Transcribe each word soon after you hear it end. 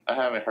I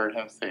haven't heard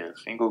him say a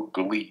single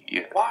glee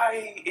yet.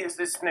 Why is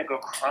this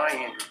nigga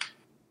crying?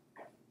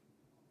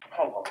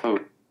 Hold on.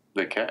 Who?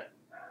 The cat?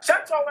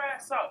 Shut your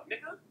ass up,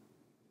 nigga.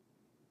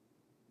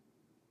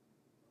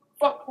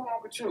 Fuck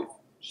wrong with you?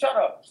 Shut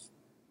up.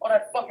 All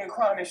that fucking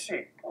crying and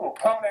shit. You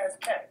a grown ass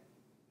cat.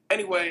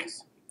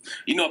 Anyways,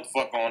 you know what the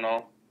fuck going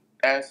on.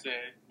 As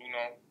said, you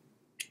know.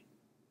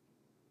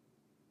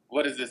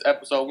 What is this,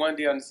 episode 1,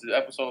 Dion? This is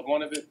episode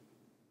 1 of it?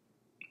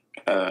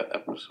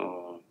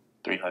 Episode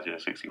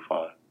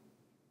 365.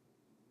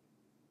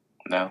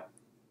 No?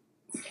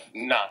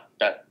 Nah,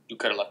 that you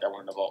could have left that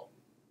one in the vault.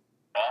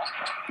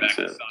 Back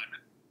to Simon.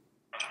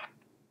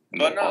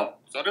 But no,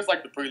 so this is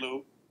like the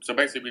prelude. So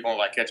basically we're gonna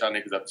like catch our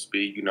niggas up to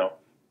speed, you know.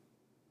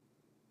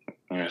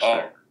 Yes,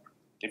 sir.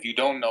 If you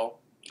don't know,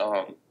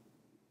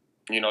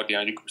 you know,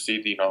 Dion, you can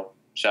proceed to, you know,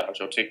 shout out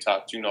your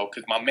TikTok, you know,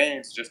 because my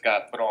man's just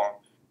got put on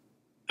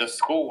the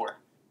score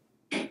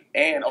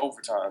and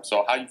overtime.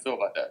 So how you feel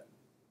about that?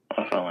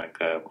 I'm feeling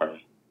good, bro.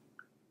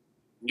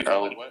 You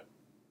feeling what?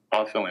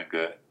 I'm feeling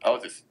good. I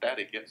was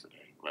ecstatic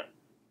yesterday, but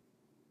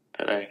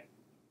today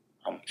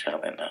I'm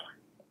chilling now.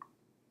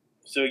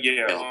 So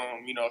yeah,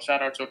 you know,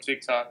 shout out your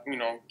TikTok, you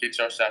know, get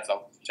your shout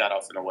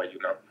outs in a way, you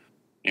know.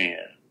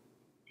 Yeah.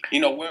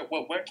 You know,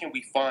 where can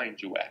we find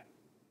you at?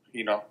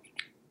 You know?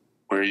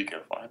 Where you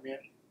can find me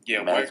at?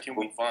 Yeah, where can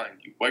we find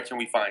you? Where can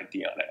we find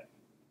Dion at?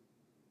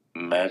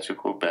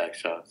 Magical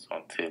Backshots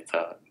on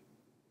TikTok.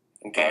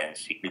 Okay. And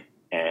she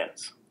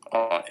hands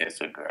on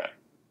Instagram.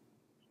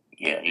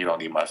 Yeah, you don't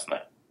need my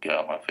snap. Get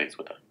out my face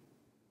with that.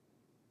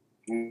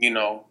 You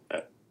know,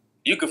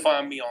 you can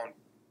find me on,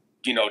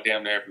 you know,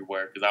 damn near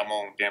everywhere, because I'm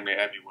on damn near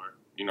everywhere,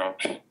 you know.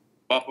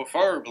 But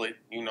preferably,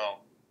 you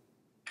know,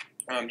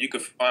 you can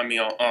find me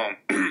on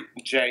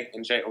J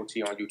and JOT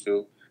on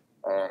YouTube.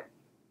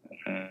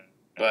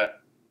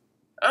 But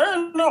I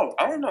don't know.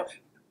 I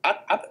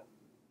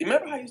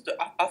remember how I used to.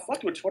 I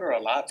fucked with Twitter a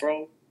lot,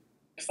 bro.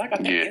 It's like I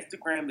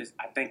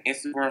think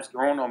Instagram's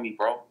growing on me,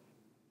 bro.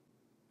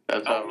 I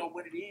don't know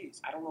what it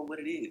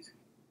is.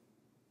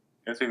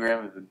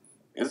 Instagram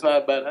it's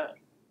not a bad app.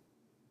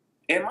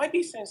 It might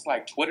be since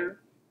like Twitter.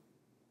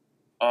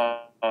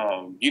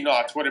 You know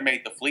how Twitter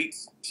made the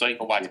fleets so you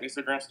can watch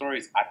Instagram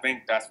stories? I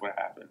think that's what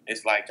happened.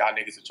 It's like y'all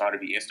niggas are trying to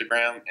be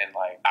Instagram, and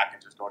like I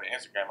can just go to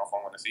Instagram if I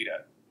want to see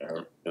that.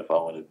 Or if I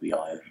want to be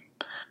on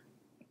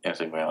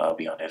Instagram, I'll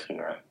be on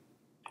Instagram.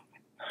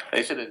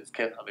 They should have just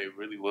kept how they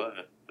really was,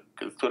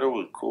 because Twitter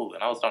was cool,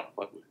 and I was starting to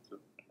fuck with it too.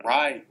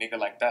 Right, nigga,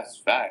 like that's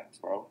facts,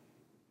 bro.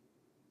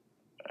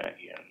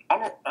 Yeah.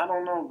 I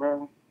don't know,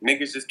 bro.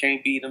 Niggas just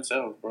can't be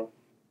themselves, bro.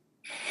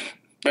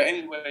 But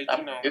anyway,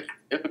 you know,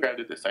 Instagram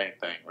did the same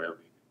thing, really.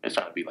 It's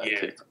trying to be like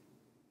TikTok.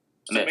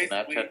 So and then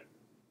Snapchat,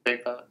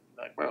 TikTok,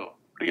 like, bro,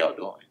 what are y'all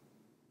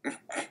doing?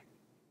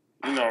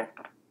 You know,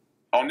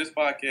 on this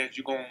podcast,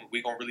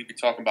 we gonna really be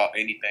talking about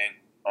anything.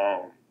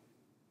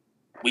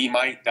 We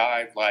might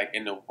dive like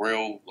into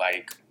real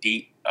like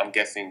deep, I'm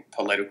guessing,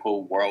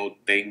 political world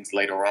things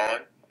later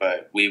on,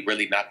 but we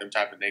really not them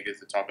type of niggas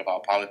to talk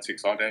about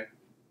politics all day.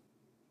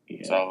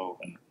 Yeah, so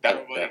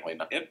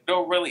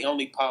it'll really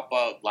only pop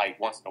up like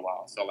once in a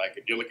while. So like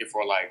if you're looking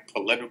for like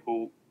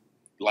political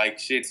like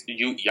shits,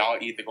 y'all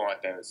either gonna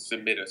have to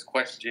submit us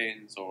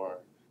questions or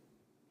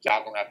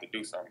y'all gonna have to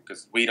do something,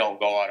 because we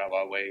don't go out of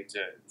our way to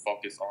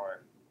focus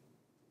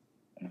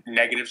on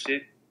negative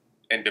shit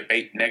and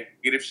debate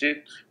negative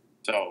shit.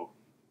 So,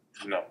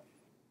 you know.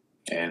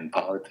 And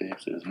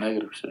politics is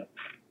negative shit.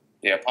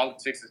 Yeah,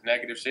 politics is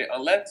negative shit.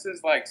 Unless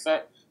it's like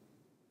some...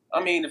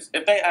 I mean,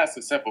 if they ask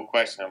a simple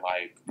question,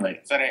 like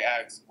say they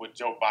ask, would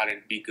Joe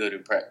Biden be good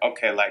in press?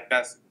 Okay, like,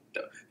 that's...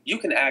 You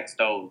can ask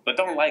those, but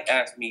don't, like,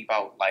 ask me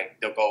about, like,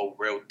 they'll go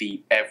real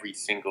deep every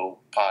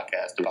single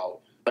podcast about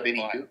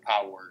black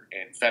power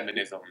and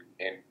feminism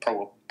and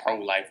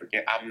pro-life.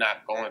 Again, I'm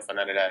not going for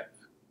none of that.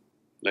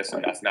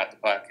 Listen, that's not the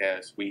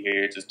podcast. We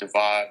here just to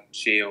vibe,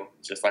 chill,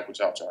 just like what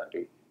y'all trying to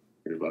do.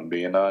 If I'm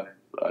being honest,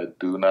 I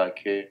do not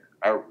care.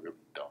 I really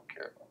don't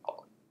care about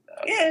politics.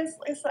 Yeah,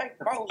 it's like,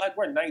 bro, like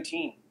we're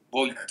 19.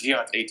 Well,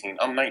 Dion's 18.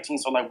 I'm 19,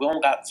 so like we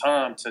don't got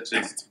time to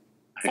just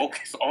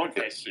focus on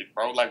that shit,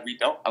 bro. Like we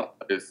don't. I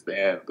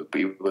understand the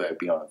people that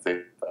be on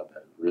TikTok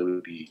that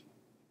really be,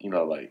 you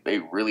know, like they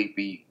really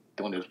be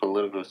doing this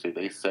political shit.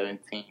 They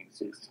 17,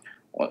 16.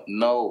 Well,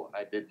 no,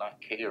 I did not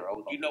care.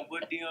 You know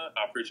what, Dion?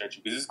 I appreciate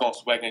you, because this is gonna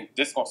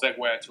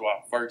segue into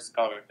our first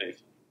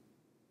conversation.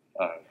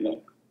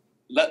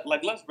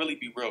 Let's really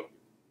be real.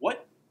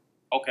 What?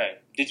 Okay,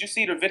 did you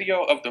see the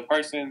video of the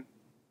person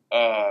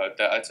that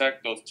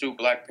attacked those 2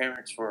 black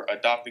parents for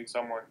adopting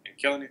someone and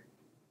killing it?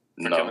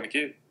 Killing the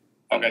kid?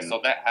 Okay,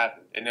 so that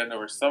happened, and then there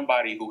was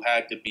somebody who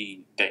had to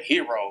be the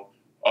hero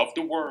of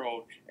the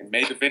world and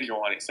made a video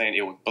on it saying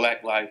it was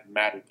Black Lives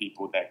Matter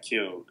people that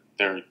killed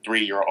their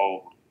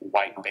 3-year-old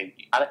white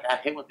baby. I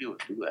hate when people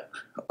do that.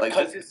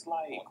 Because it's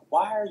like,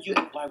 why are you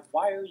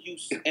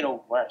in a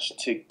rush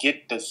to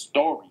get the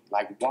story?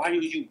 Like, why are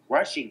you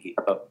rushing it?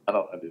 I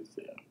don't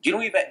understand. You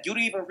don't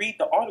even read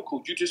the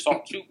article. You just saw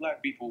 2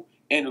 black people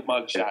in a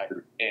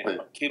mugshot and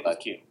a kid was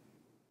killed.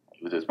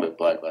 You just put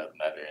Black Lives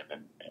Matter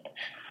and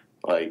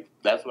Like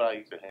that's what I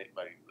used to hate.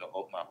 Like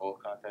my whole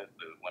contest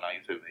when I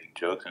used to make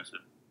jokes and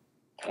stuff.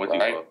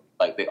 Right.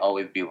 Like they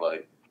always be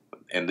like,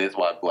 and this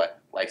why black.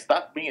 Like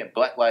stop being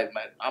Black Lives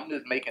Matter. I'm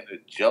just making a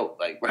joke.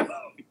 Like bro.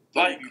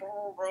 Like, come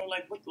on, bro.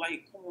 Like, what?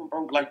 Like, come on,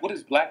 bro. Like, what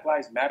does Black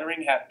Lives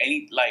Mattering have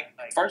any? Like,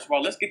 first of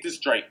all, let's get this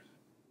straight.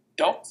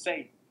 Don't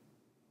say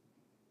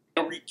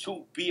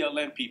 32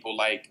 BLM people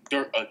like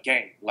they're a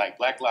gang. Like,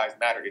 Black Lives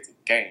Matter is a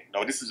gang.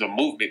 No, this is a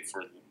movement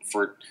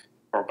for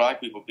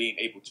black people being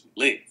able to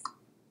live.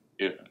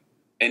 Yeah.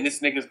 And this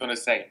nigga's gonna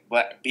say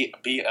black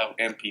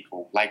BLM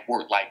people like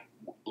we're like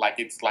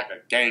it's like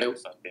a gang or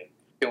something.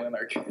 Killing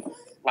our kids.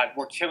 Like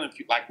we're killing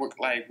people. Like we're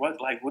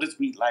what is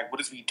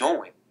we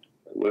doing?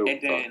 And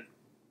then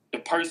the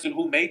person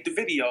who made the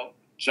video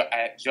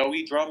at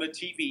Joey Drama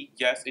TV,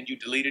 yes, and you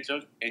deleted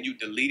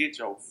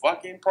your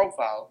fucking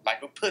profile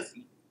like a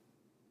pussy,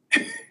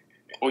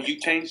 or you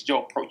changed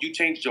your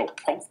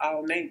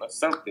profile name or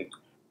something.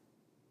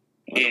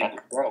 And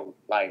bro,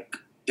 like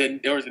then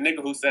there was a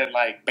nigga who said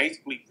like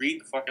basically read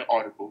the fucking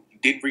article. You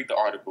didn't read the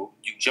article.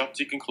 You jumped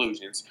to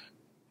conclusions,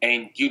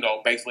 and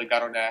basically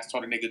got on the ass,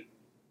 told a nigga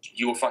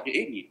you a fucking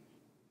idiot,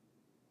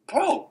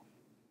 bro.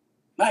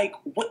 Like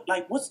what?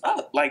 Like what's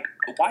up? Like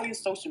why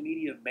is social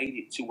media made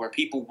it to where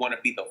people want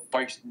to be the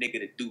first nigga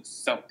to do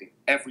something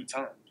every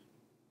time?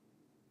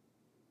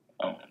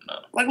 I don't know.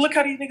 Like look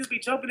how these niggas be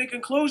jumping to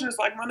conclusions.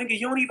 Like my nigga,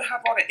 you don't even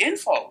have all the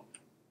info.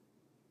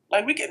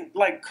 Like we can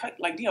like cut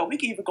like Dion. We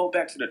can even go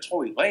back to the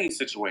Tory Lane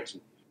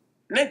situation,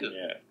 nigga.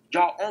 Yeah.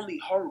 Y'all only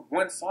heard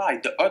one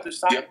side. The other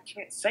side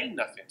can't say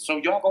nothing. So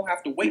y'all gonna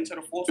have to wait till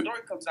the full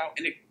story comes out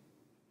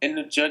and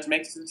the judge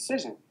makes the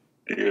decision.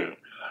 Yeah.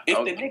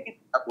 If the nigga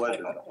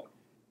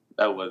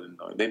that wasn't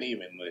no. They didn't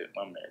even let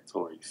my man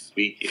Tory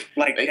speak it.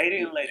 Like they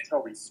didn't let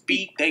Tory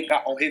speak. They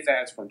got on his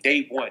ass from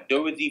day one.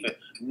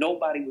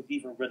 Nobody was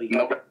even really.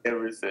 Nobody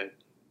ever said.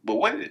 But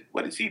what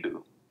did she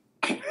do?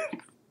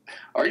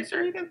 Are you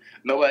sure he did?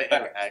 Nobody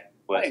ever asked.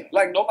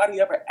 Like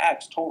nobody ever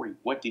asked Tory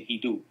what did he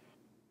do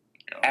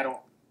at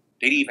all.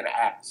 They didn't even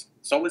ask.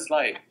 So it's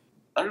like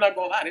I'm not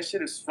gonna lie. This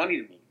shit is funny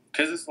to me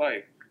because it's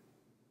like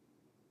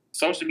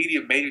social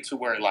media made it to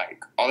where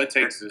like all it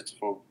takes is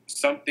for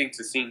something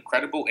to seem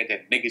credible and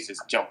then niggas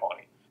just jump on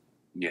it.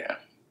 Yeah.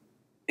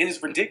 And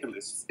it's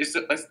ridiculous. It's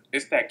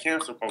that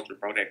cancel culture,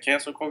 bro. That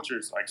cancel culture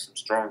is like some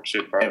strong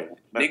shit, bro.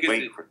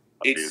 Niggas,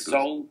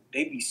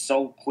 they be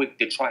so quick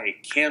to try and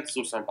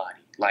cancel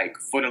somebody, like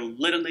for the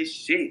littlest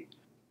shit.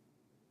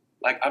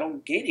 Like I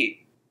don't get it.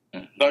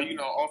 Mm-hmm.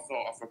 So also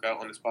I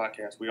forgot on this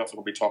podcast we also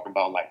gonna be talking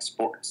about like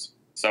sports.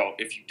 So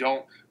if you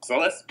don't, so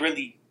let's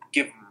really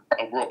give them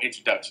a real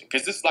introduction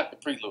because this is like the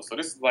prelude. So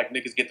this is like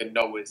niggas get to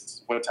know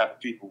us, what type of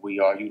people we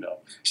are,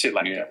 shit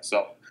like that.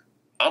 So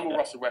I'm a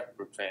Russell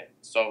Westbrook fan.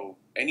 So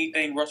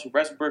anything Russell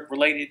Westbrook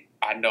related,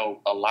 I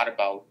know a lot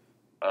about.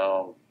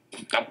 I'm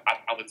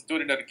a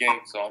student of the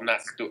game, so I'm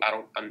not. I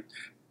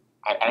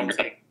don't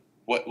say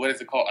what is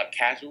it called? A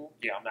casual?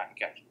 Yeah, I'm not a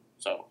casual.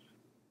 So,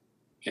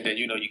 and then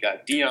you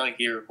got Dion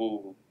here,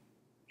 who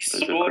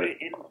sort of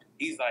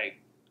he's like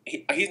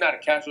he's not a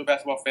casual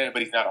basketball fan,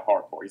 but he's not a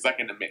hardcore. He's like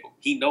in the middle.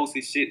 He knows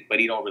his shit, but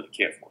he don't really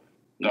care for it.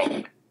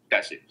 No,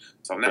 that shit.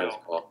 So now,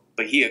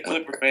 but he a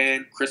Clipper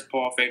fan. Chris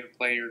Paul favorite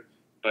player.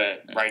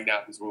 But right now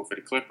he's rooting for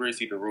the Clippers.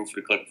 He's been rooting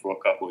for the Clippers for a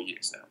couple of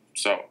years now.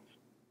 So,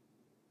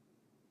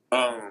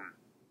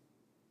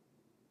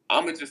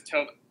 I'm gonna just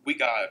tell. We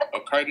got a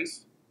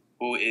Curtis,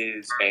 who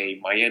is a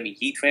Miami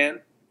Heat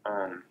fan.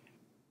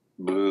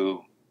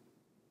 Boo.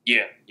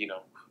 Yeah, they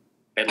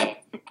lost.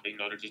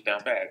 They're just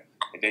down bad.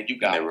 And then you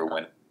got never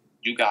win.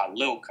 You got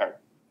Lil Curt.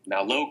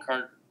 Now Lil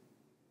Curt,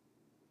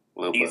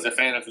 he's a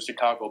fan of the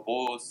Chicago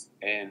Bulls,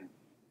 and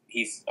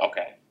he's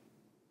okay.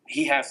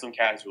 He has some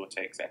casual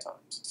takes at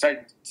times.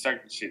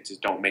 Certain shit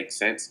just don't make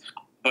sense.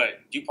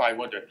 But you probably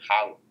wonder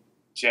how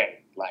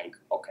Jay, like,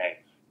 okay,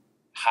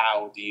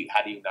 how do you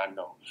not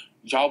know?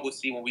 Y'all will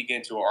see when we get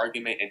into an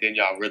argument, and then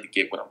y'all really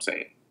get what I'm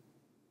saying.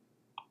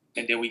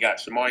 And then we got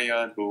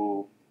Shamarion,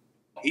 who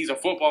he's a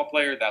football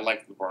player that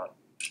likes LeBron.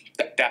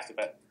 That's the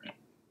best.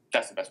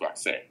 That's the best way I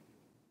say it.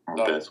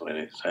 That's what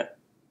it is.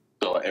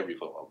 So every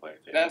football player.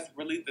 That's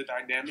really the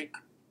dynamic.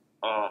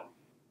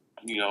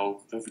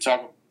 If we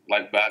talk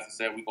like as I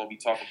said, we're gonna be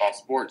talking about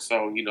sports.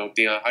 So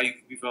Dion, how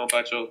you feel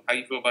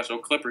about your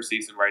Clipper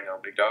season right now,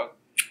 big dog?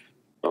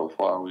 So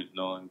far, we're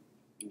doing.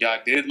 Y'all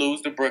did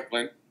lose to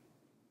Brooklyn.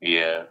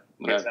 Yeah.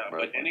 But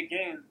then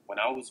again, when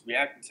I was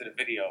reacting to the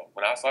video,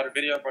 when I saw the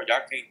video, bro,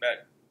 y'all came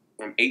back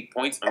from 8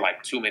 points in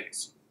like 2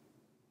 minutes.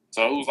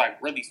 So it was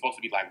like really supposed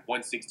to be like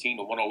 116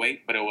 to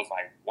 108, but it was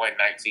like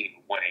 119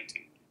 to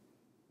 118.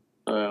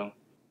 Well,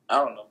 I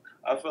don't know.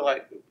 I feel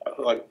like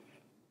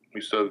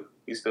we still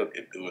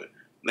can do it.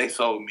 They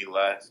sold me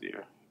last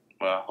year,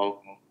 but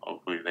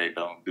hopefully they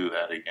don't do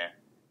that again.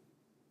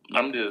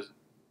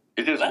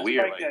 It's just Let's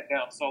weird. Let's break that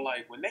down. So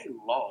like when they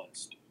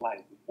lost,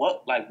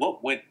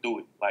 what went through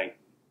it,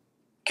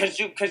 cause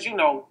you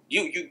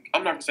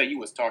I'm not gonna say you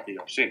was talking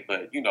your shit,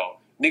 but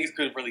niggas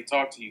couldn't really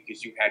talk to you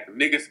because you had the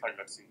niggas on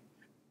your team.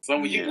 So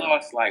when you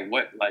lost, what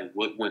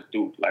went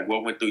through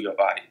your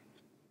body?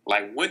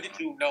 Like, when did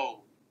you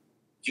know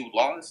you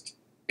lost?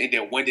 And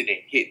then when did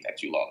it hit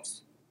that you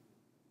lost?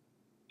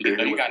 You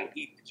know, you got to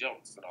eat the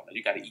jokes and all that.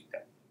 You got to eat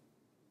that.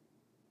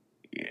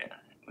 Yeah.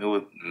 It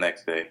was the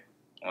next day.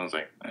 I was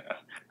like, I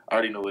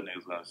already know what niggas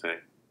was going to say.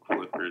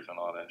 Flippers and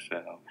all that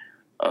shit.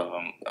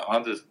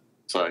 I'm just,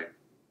 it's like,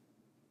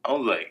 I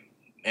was like,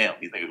 damn,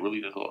 these niggas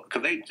really just lost.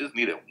 Because they just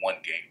needed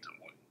one game to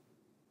win.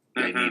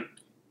 They need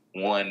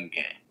one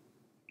game.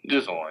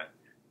 Just one.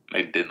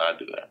 They did not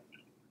do that.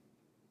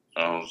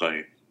 I was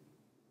like,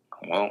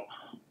 well,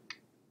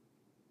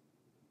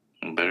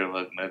 better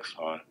luck next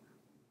time.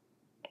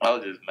 I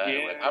was just mad.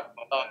 Yeah. Like,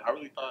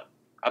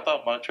 I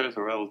thought Montrezl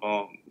Harrell was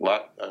going to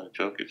lock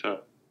Jokic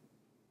up.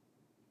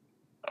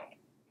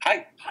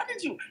 How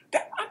did you?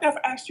 I never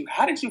asked you.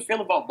 How did you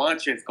feel about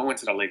Montrezl going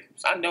to the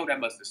Lakers? I know that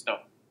must have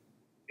stunk.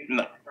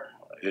 No.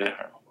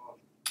 Yeah.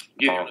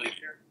 You didn't really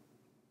care.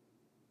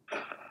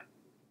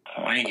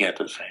 I ain't got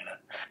to say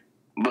that.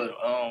 But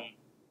I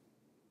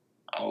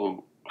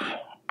was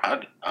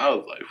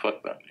like,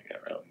 fuck that nigga,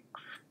 really.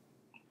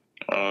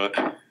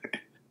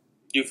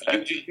 You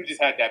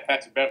just had that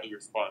Patrick Beverly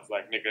response,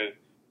 like, nigga,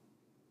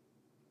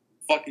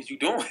 fuck is you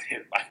doing?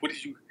 Like,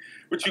 what you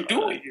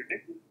doing here,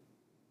 nigga?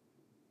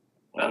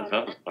 That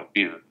was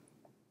confusing.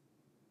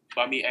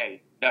 But I mean,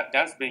 hey,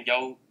 that's been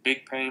your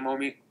big pain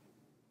moment.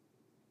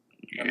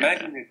 Yeah.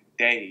 Imagine the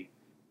day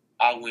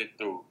I went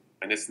through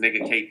and this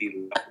nigga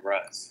KD left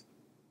Russ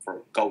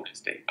for Golden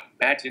State.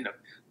 Imagine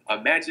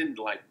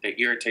like the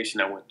irritation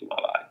I went through my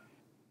life.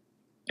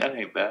 That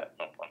ain't bad.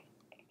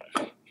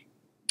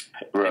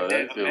 Bro,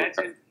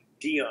 imagine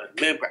Dion.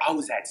 Remember, I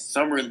was at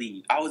Summer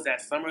League. I was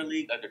at Summer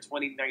League under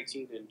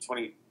 2019 and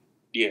 20.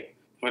 Yeah,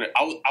 but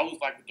I was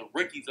like with the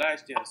rookies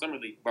last year in Summer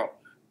League, bro.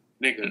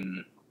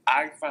 Nigga,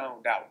 I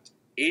found out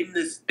in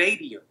the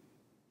stadium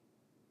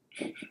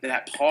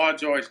that Paul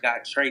George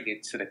got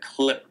traded to the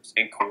Clippers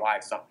and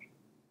Kawhi signed.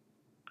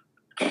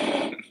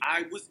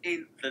 I was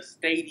in the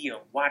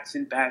stadium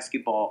watching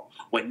basketball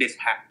when this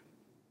happened,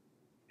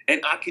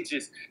 and I could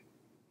just.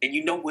 And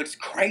you know what's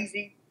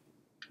crazy?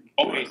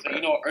 Okay, so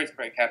you know an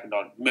earthquake happened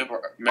on.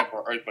 Remember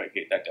an earthquake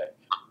hit that day.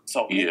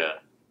 So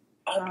yeah,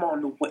 I'm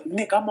on the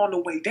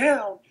way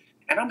down,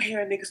 and I'm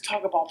hearing niggas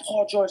talk about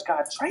Paul George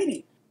got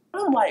traded.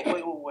 I'm like,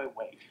 wait.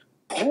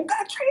 Paul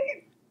got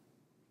traded?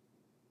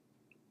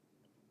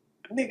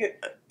 Nigga,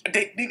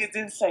 niggas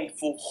didn't say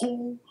for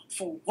who,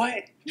 for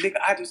what.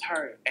 Nigga, I just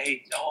heard,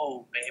 hey,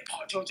 no, man,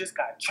 Paul George just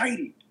got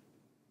traded.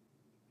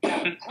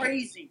 That's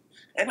crazy.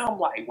 And I'm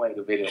like, wait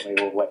a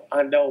minute, wait.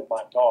 I know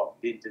my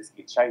dog didn't just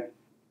get traded.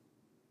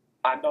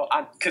 I know,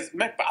 because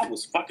I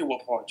was fucking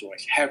with Paul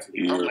George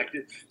heavily. Yeah. I'm like,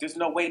 there's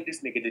no way this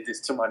nigga did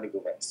this to my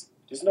nigga Rex.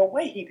 There's no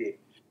way he did.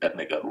 That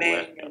nigga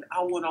man,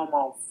 I went on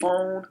my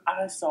phone.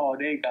 I saw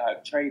they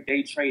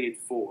traded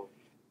for.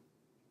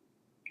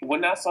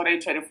 When I saw they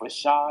traded for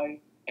Shy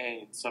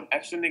and some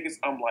extra niggas,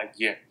 I'm like,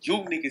 yeah, you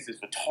niggas is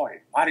retarded.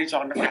 Why did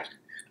y'all not?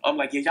 I'm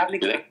like, yeah, y'all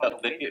niggas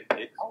not win.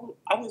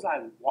 I was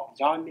like,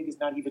 y'all niggas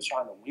not even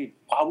trying to win.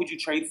 Why would you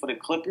trade for the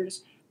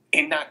Clippers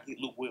and not get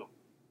Lou Will?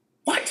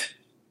 What?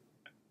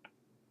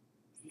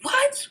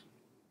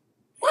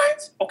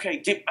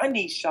 Okay, I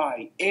need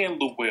Shy and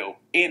Lou Will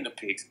and the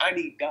picks. I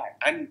need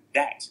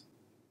that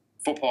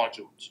for Paul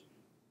George.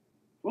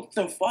 What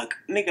the fuck?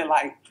 Nigga,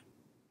 like,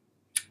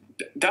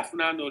 that's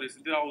when I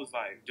noticed. Then I was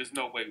like, there's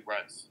no way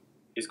Russ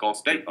is going to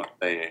stay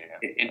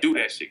and do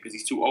that shit because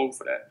he's too old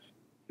for that.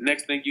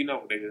 Next thing you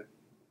know, nigga,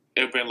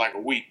 it's been like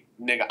a week.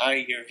 Nigga, I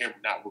ain't hear him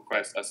not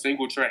request a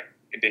single trade.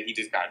 And then he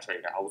just got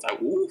traded. I was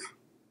like, oof.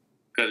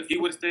 Because if he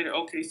would have stayed at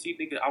OKC,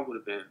 nigga, I would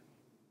have been,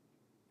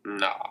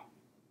 nah.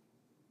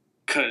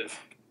 Because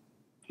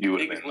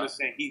niggas would have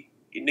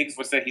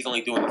said he's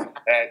only doing this on a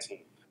bad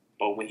team.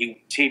 But when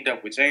he teamed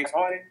up with James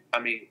Harden, I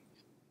mean,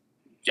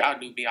 y'all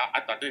knew me. I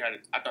thought they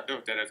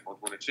were dead ass going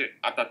to win a chip.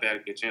 I thought they had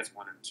a good chance of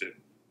winning a chip.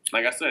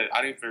 Like I said,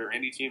 I didn't fear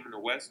any team in the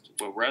West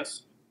with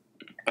Russ.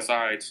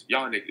 Besides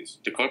y'all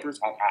niggas, the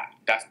Clippers,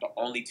 that's the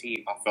only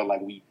team I felt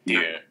like we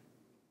did. Yeah.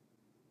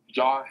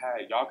 Y'all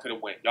could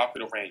have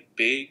ran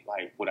big,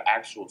 like with an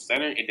actual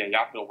center, and then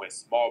y'all could have went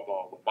small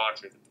ball with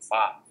Montrezl at the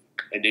 5.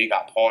 And then you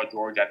got Paul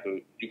George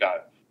you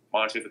got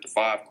Montrezl at the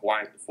 5,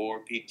 Kawhi at the 4,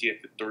 PG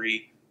at the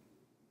 3.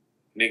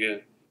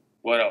 Nigga,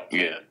 what else?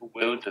 Yeah. It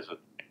would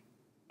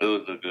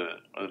have been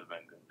good.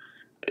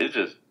 It's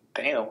just,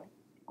 damn,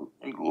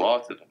 we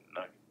lost to the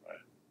Nuggets, man.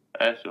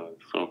 That shit was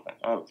so,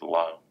 that was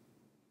wild.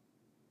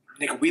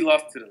 Nigga, we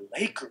lost to the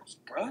Lakers,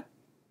 bruh.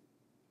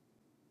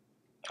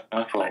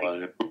 I feel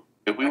like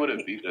if we would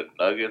have beat the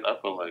Nuggets, I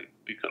feel like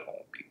we could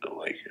have beat the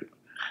Lakers.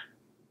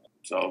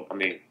 So, I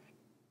mean,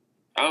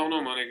 I don't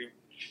know, my nigga.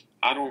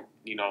 I don't,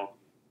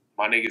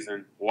 my niggas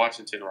in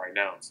Washington right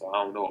now, so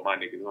I don't know what my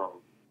niggas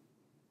on.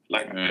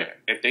 Like,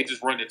 if they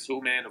just run the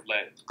 2-man of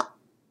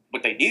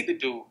what they need to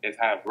do is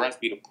have Russ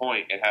be the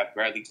point and have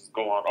Bradley just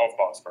go on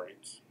off-ball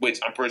screens, which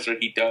I'm pretty sure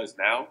he does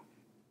now.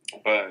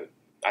 But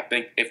I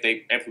think if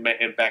they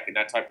implement him back in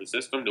that type of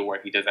system to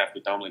where he doesn't have to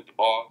dominate the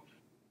ball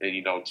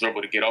and,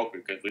 dribble to get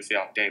open, because we see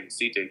how Dame and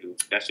CJ do,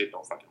 that shit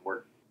don't fucking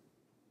work.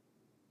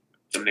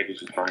 Some niggas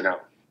just burn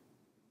out.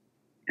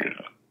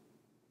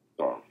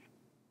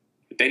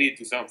 They need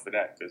to do something for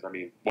that because, I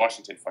mean,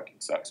 Washington fucking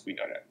sucks. We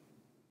know that.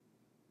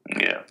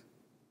 Yeah.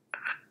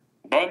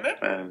 But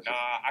man,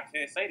 I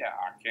can't say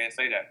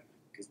that.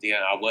 Because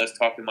Dion, I was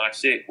talking my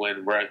shit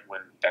when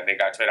that nigga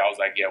got traded. I was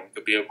like, yeah, we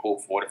could be a cool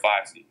 4 to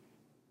 5 seed.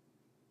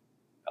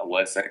 I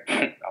was saying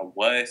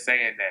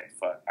that.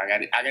 Fuck, I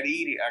gotta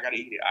eat it. I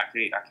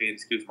can't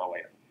excuse my way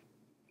up.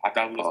 I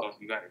thought we was supposed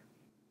to be better.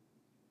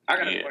 I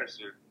got a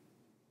question.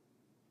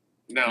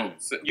 Now,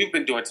 so you've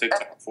been doing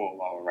TikTok for a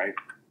while, right?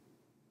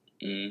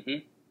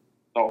 Mm-hmm.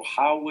 So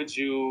how would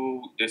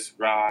you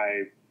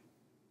describe,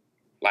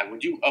 like,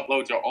 when you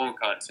upload your own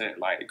content,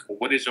 like,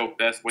 what is your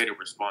best way to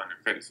respond to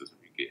criticism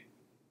you get?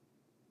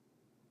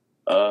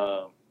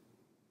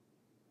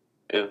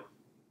 If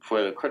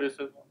for the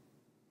criticism,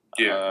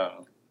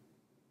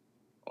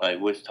 like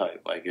which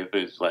type? Like if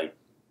it's like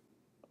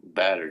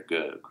bad or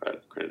good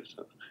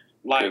criticism.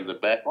 Like the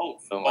bad,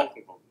 both of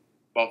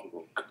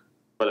them.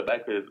 For the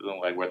bad criticism,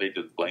 like where they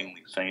just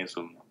blatantly saying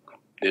some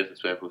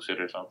disrespectful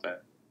shit or something.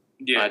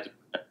 Yeah. I just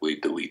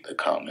delete the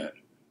comment.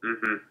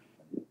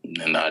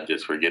 Mm-hmm. And I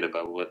just forget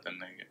about what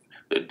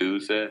the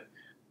dude said.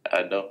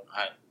 I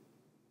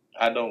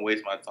don't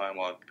waste my time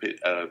on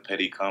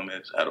petty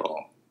comments at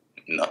all.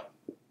 No,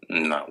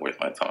 not worth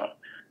my time.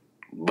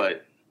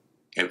 But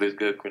if it's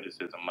good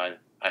criticism, I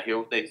hear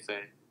what they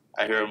say.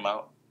 I hear them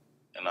out,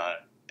 and I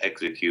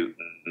execute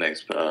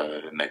next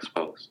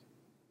post.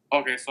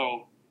 Okay,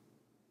 so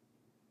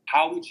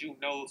how would you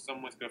know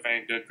someone's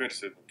conveying good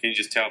criticism? Can you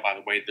just tell by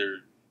the way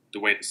the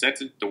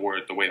sentence, the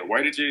way the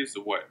wordage is,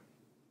 or what?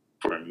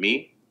 For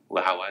me,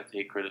 how I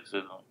take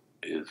criticism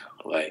is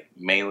like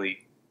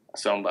mainly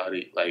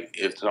somebody, like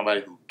if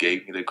somebody who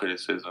gave me the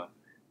criticism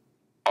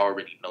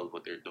already knows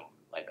what they're doing.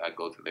 Like I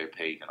go to their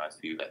page and I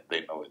see that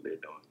they know what they're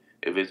doing.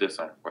 If it's just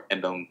some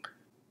random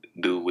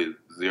dude with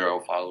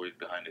 0 followers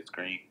behind the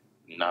screen,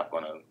 I'm not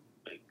gonna,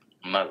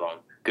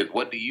 because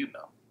what do you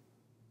know?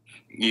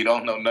 You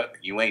don't know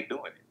nothing. You ain't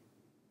doing it.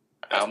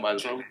 How am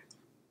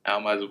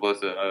I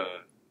supposed to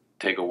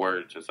take a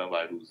word to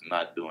somebody who's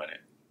not doing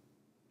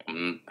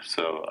it?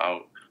 So I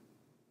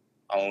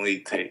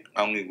only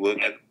look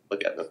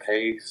at the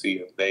page,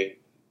 see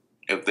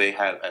if they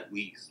have at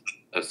least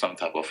some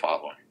type of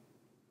following.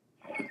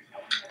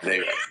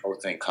 They're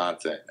posting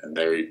content, and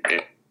their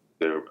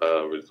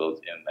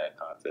results in that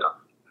content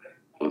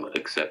will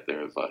accept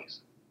their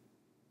advice.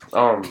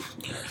 I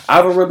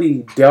haven't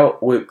really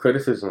dealt with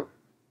criticism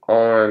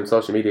on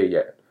social media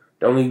yet.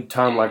 The only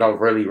time like I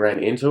really ran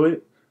into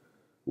it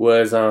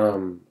was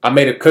I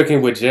made a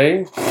cooking with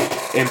Jay,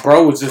 and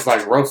bro was just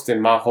like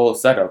roasting my whole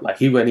setup. Like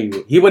he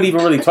wasn't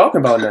even really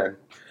talking about nothing.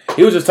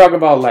 He was just talking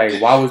about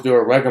like, why was there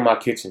a rug in my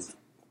kitchen?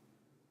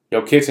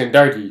 Your kitchen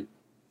dirty.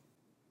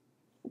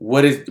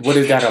 What is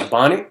that, a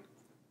bonnet?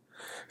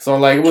 So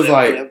like it was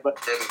like,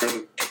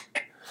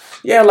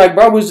 yeah, like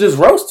bro was just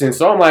roasting.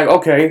 So I'm like,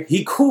 okay,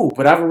 he cool,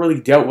 but I haven't really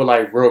dealt with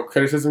like real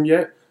criticism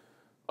yet.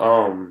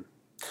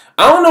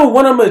 I don't know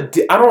when I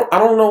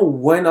don't know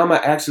when I'm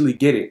gonna actually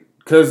get it,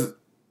 cause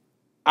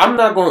I'm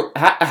not going.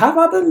 Have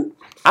I been?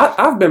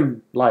 I've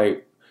been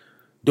like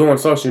doing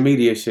social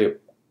media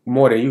shit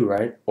more than you,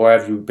 right? Or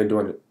have you been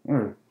doing it?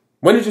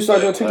 When did you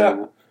start doing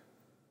TikTok?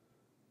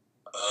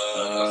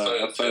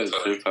 I started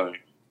TikTok.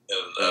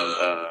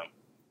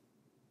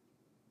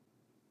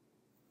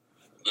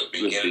 The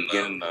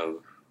beginning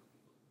of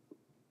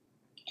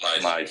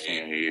my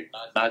senior year.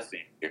 Not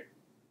senior year.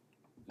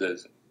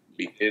 The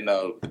beginning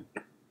of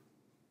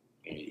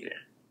senior year.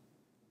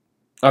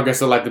 Okay,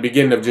 so like the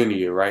beginning of junior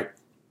year, right?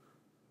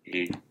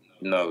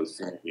 No,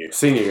 senior year.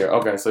 Senior year.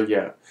 Okay, so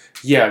yeah.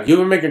 You've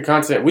been making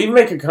content. We've been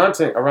making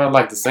content around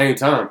like the same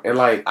time, and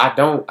like I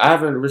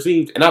haven't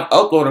received, and I've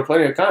uploaded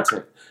plenty of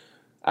content.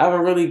 I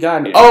haven't really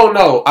gotten. Yeah. Oh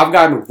no, I've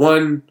gotten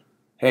one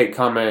hate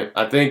comment.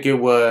 I think it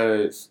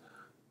was.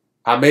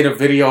 I made a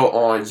video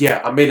on.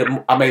 Yeah, I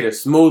made a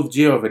Smooth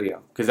Geo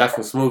video because that's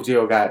when Smooth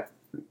Geo got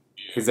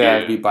his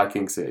ass beat by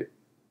King Sid.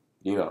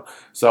 You know.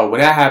 So when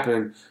that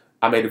happened,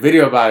 I made a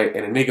video about it,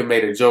 and a nigga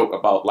made a joke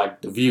about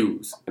like the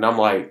views, and I'm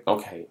like,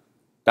 okay,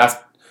 that's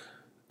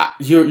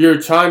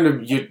you're trying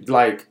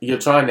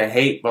to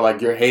hate, but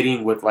like you're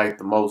hating with like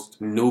the most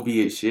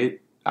noobiest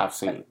shit I've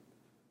seen.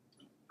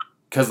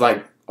 Cause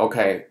like,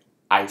 okay,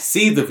 I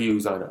see the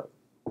views on up.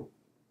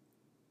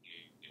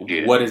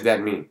 Yeah. What does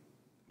that mean?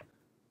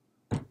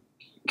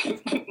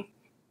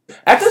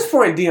 At this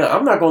point, Dion,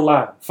 I'm not gonna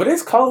lie. For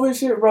this COVID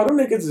shit, bro, them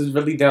niggas is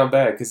really down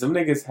bad. Cause them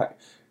niggas,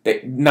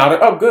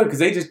 they're up good. Cause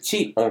they just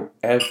cheat on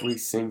every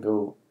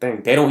single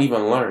thing. They don't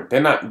even learn.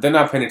 They're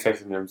not paying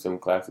attention to them Zoom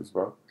classes,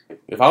 bro.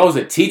 If I was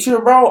a teacher,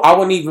 bro, I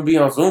wouldn't even be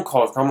on Zoom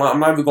calls. I'm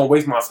not even gonna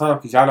waste my time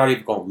because y'all not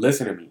even gonna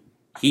listen to me.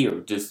 Here,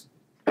 just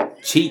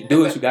cheat,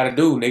 do what you gotta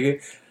do,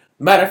 nigga.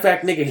 Matter of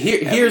fact, nigga,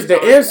 here's the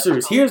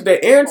answers. Here's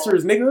the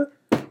answers, nigga.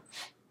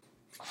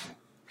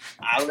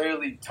 I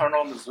literally turn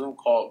on the Zoom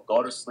call,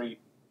 go to sleep,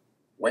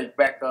 wake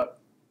back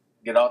up,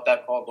 get out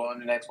that call, go on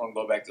the next one,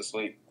 go back to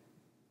sleep.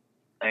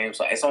 And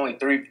it's only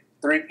three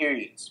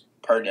periods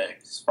per day.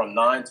 It's from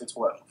 9 to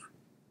 12.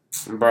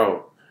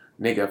 Bro,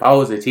 nigga, if I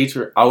was a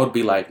teacher, I would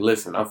be like,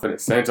 listen, I'm finna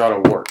send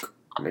y'all to work.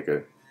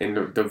 nigga.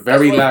 And the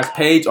very last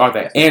page are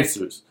the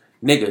answers.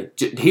 Nigga,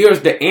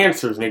 here's the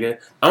answers, nigga.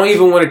 I don't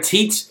even want to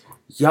teach.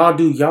 Y'all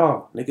do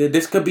y'all, nigga.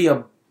 This could be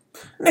a...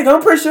 Nigga,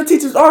 I'm pretty sure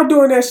teachers are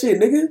doing that shit,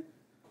 nigga.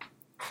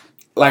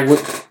 Like,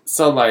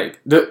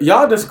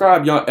 y'all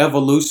describe y'all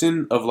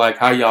evolution of, like,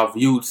 how y'all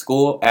viewed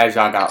school as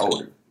y'all got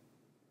older.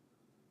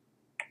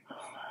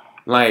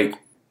 Like,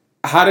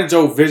 how did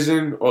your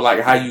vision or, like,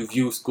 how you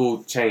view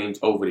school change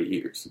over the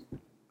years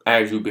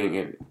as you being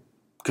in it?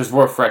 Because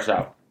we're fresh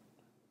out.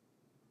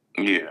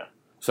 Yeah.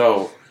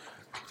 So,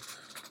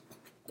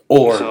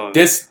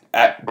 this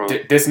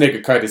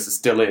nigga Curtis is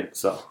still in,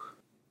 so.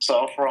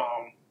 So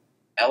from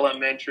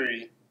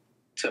elementary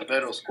to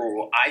middle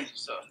school, I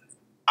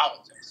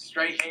was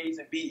straight A's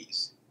and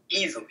B's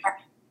easily.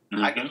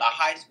 Mm-hmm. I get to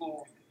high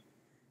school,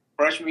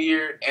 freshman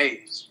year,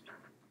 A's.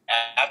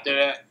 After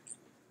that,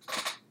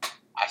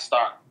 I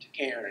started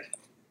caring.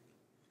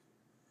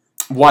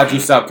 Why'd you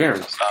stop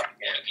caring? I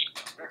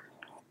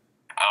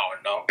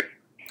don't know.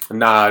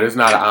 Nah, there's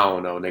not I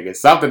don't know, nigga.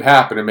 Something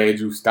happened that made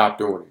you stop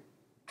doing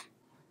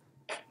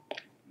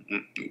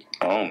it.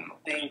 I don't know.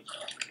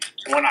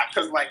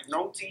 Because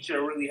no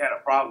teacher really had a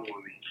problem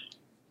with me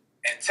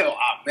until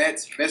I met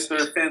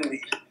Mr.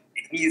 Finley.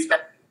 He used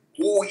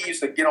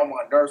to get on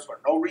my nerves for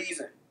no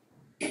reason.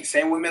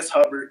 Same with Miss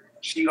Hubbard.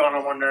 She got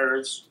on my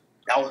nerves.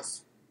 That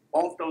was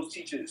both those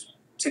teachers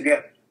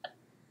together.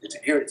 It's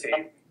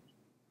irritating.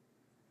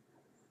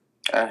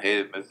 I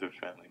hated Mr.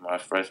 Finley my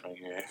freshman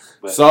year.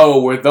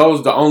 So, were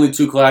those the only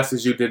 2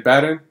 classes you did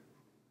bad in?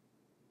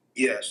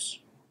 Yes.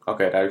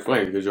 Okay, that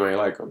explains because you ain't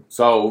like them.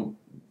 So,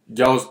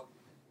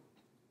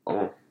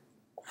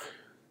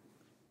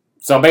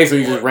 So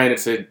basically, you just ran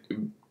into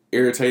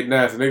irritating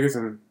ass niggas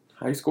in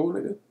high school,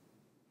 nigga?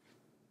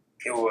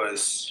 It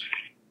was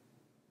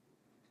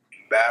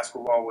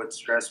basketball would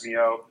stress me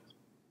out,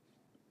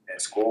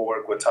 and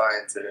schoolwork would tie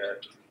into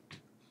that.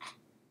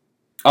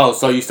 Oh,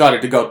 so you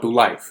started to go through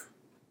life.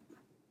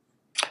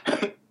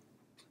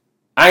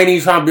 I ain't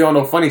even trying to be on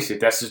no funny shit.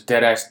 That's just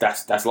dead ass.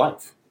 That's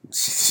life.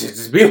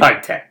 Just be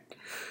like that.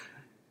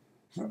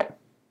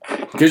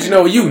 Cause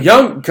you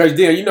young. Cause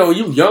then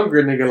you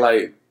younger, nigga.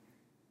 Like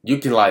you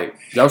can like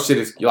your shit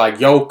is like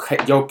your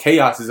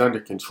chaos is under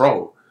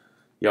control.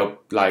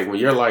 Like when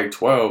you're like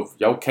 12,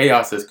 your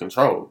chaos is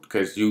controlled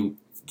because you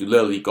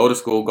literally go to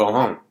school, go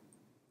home.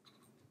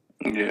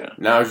 Yeah.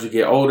 Now as you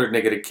get older,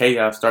 nigga, the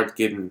chaos starts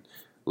getting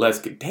less.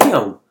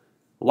 Damn,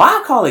 why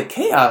I call it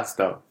chaos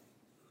though?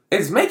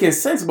 It's making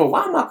sense, but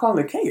why am I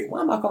calling it chaos?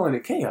 Why am I calling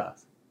it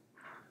chaos?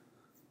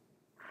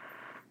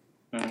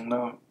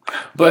 No.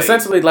 But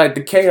essentially, like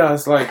the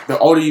chaos, like the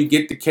older you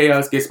get, the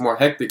chaos gets more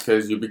hectic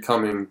because you're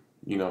becoming,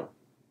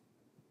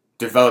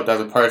 developed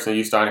as a person.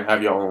 You're starting to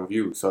have your own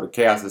view. So the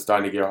chaos is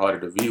starting to get harder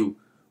to view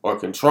or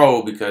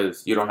control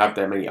because you don't have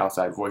that many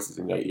outside voices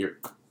in your ear.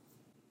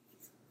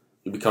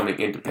 You're becoming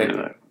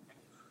independent.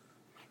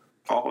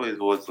 I always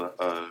was when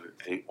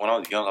I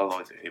was young, I was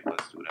always an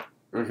A+ student.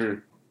 Mm-hmm.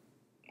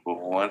 But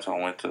once I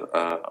went to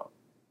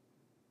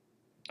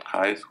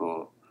high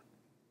school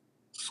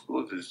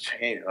just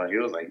changed. Like, it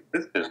was like,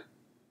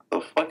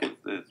 the fuck is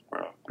this,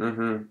 bro?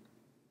 Mm-hmm.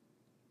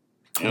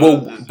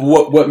 Well,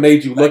 what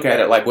made you look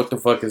at it like, what the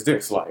fuck is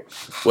this? Like,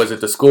 was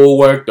it the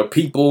schoolwork, the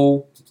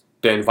people,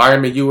 the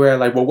environment you were in?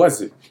 Like, what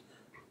was it?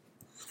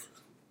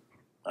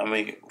 I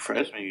mean,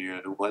 freshman year,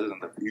 it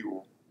wasn't the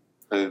people.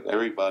 Because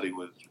everybody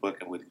was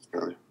fucking with each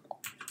other.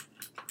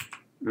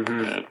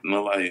 Mm-hmm. And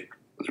nobody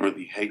was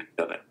really hating each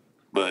other.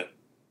 But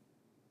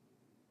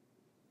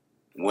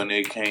when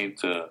it came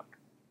to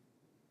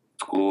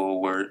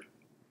schoolwork,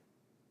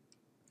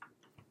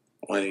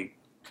 like,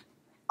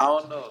 I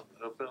don't know.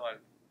 I feel like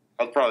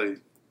I was probably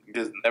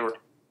just never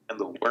in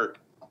the work.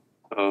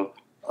 So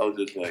I was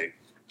just like,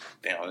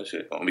 damn, this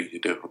shit gonna be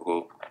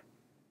difficult.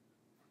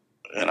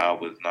 And I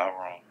was not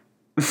wrong.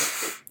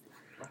 This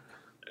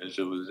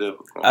shit was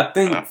difficult.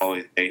 I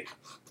always hate.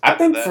 I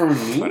think for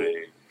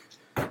me,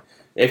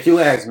 if you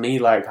ask me,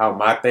 like, how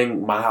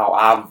how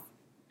I've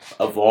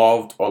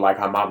evolved or like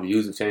how my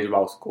views have changed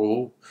about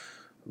school,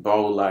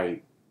 bro,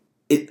 like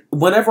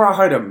whenever I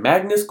heard of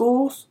magnet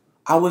schools,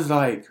 I was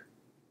like,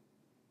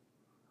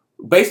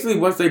 basically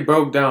once they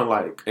broke down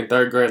like in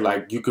 3rd grade,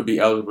 like you could be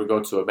eligible to go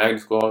to a magnet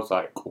school, I was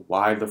like,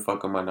 why the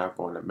fuck am I not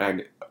going to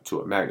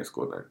a magnet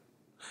school then?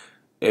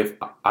 If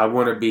I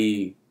want to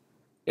be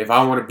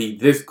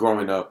this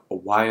growing up,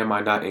 why am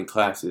I not in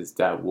classes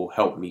that will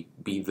help me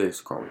be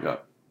this growing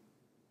up?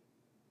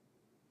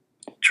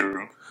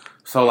 True.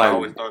 So like, I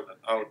always thought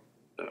that.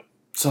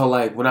 So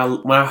like when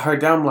I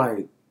heard that, I'm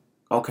like,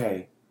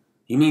 okay,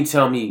 you mean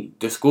tell me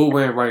the school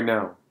we're in right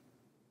now?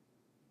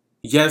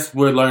 Yes,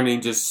 we're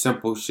learning just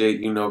simple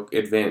shit,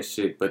 advanced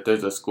shit, but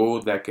there's a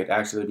school that could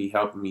actually be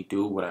helping me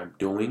do what I'm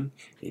doing,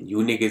 and you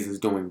niggas is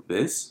doing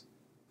this.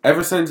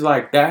 Ever since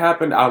like that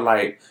happened,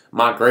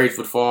 my grades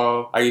would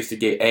fall. I used to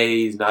get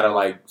A's, not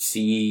like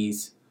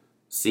C's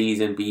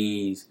and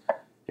B's,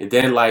 and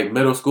then like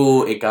middle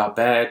school it got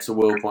bad to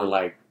where point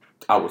like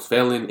I was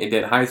failing, and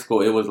then high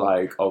school it was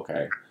like,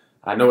 okay,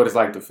 I know what it's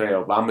like to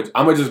fail, but I'm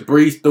gonna just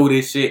breeze through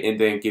this shit and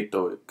then get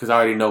through it because I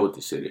already know what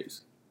this shit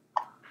is.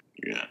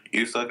 Yeah,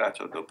 you still got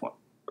your diploma.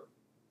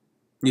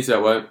 You said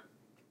what?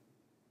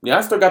 Yeah,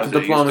 I still got I the said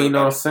you diploma. still You know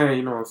what I'm got. saying?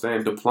 You know what I'm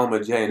saying?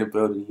 Diploma J in the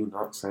building. You know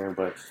what I'm saying?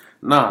 But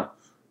nah,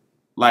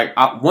 like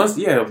once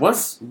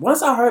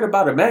I heard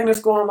about a magnet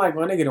school, I'm like,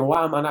 well, nigga, then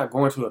why am I not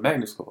going to a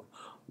magnet school?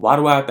 Why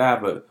do I have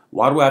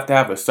to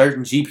have a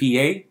certain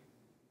GPA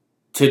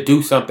to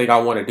do something I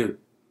want to do?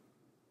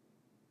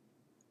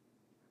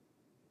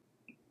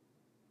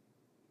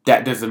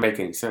 That doesn't make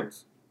any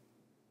sense.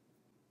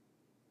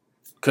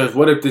 Because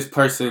what if this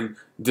person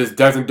just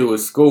doesn't do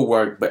his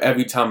schoolwork, but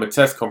every time a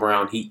test come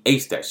around, he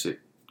aced that shit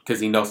because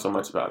he knows so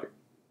much about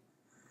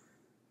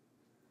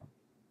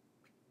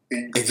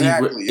it?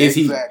 Exactly. Is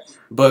he?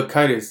 But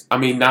Curtis, I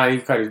mean, not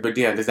even Curtis, but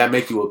Dion, does that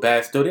make you a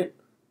bad student,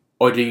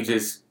 or do you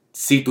just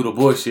see through the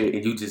bullshit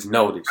and you just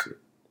know this shit?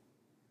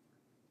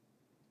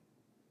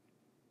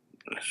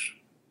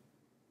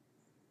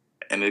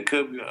 And it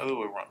could be the other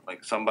way around.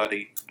 Like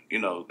somebody,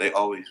 they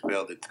always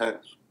fail the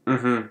test,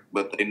 Mm-hmm.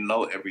 but they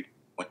know everything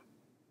when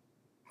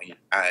you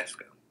ask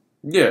them.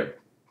 Yeah.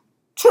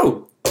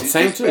 True. He's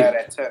Same just too. bad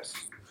at tests.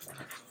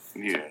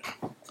 Yeah.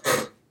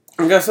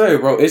 Like I said,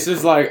 bro, it's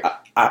just like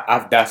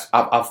I've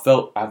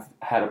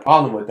had a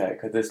problem with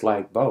that because it's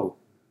like, bro,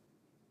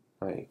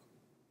 like,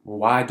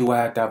 why do I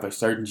have to have a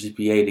certain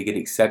GPA to get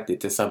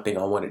accepted to something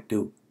I want to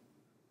do?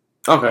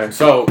 Okay,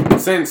 so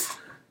since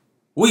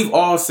we've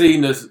all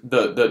seen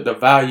the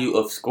value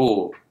of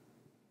school,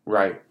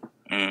 right?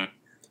 Mm.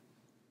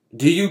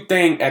 Do you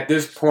think at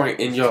this point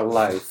in your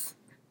life,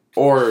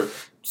 or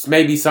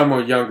maybe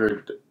somewhere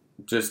younger,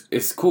 just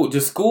it's cool?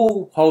 Does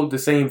school hold the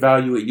same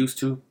value it used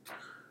to?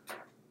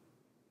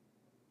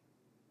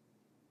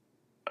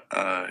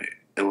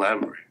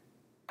 Elaborate.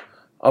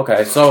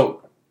 Okay,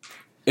 so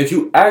if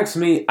you ask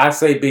me, I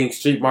say being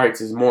street smart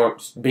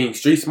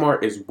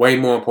is way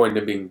more important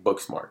than being book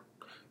smart.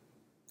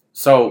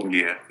 So,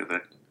 Yeah.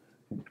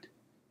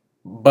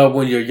 but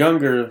when you're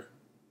younger,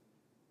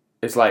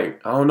 it's like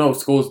I don't know.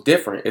 School's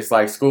different. It's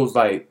like school's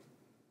like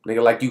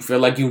nigga, like you feel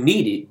like you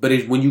need it, but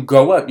when you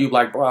grow up, you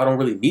like, bro, I don't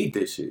really need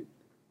this shit.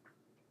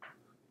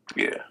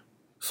 Yeah.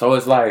 So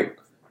it's like,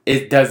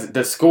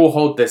 the school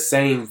hold the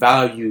same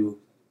value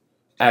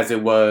as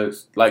it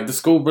was? Like, the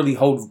school really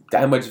hold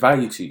that much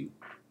value to you?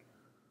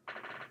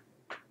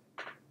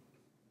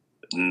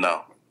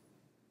 No.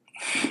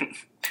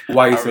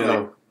 Why you say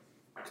no?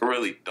 I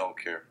really don't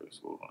care for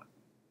school.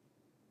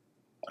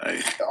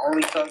 The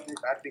only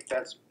subject I think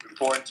that's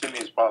important to me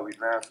is probably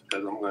math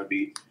because I'm going to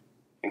be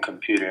in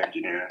computer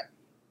engineering.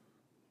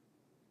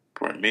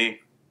 For me,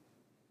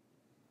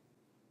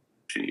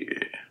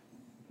 shit,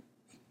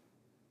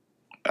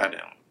 I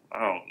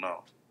don't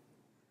know.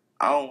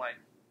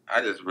 I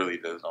just really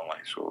just don't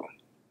like school.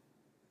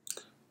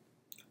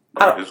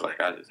 It's like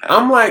I just have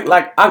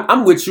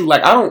I'm with you.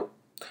 Like,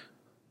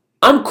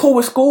 I'm cool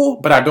with school,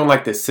 but I don't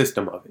like the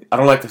system of it. I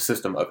don't like the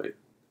system of it.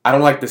 I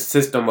don't like the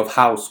system of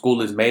how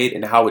school is made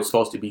and how it's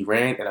supposed to be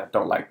ran, and I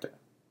don't like that.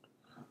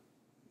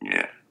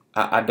 Yeah.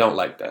 I don't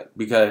like that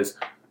because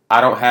I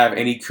don't have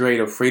any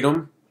creative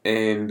freedom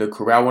in the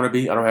career I want to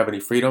be. I don't have any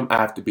freedom. I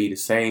have to be the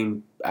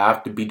same. I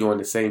have to be doing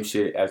the same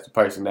shit as the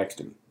person next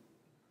to me.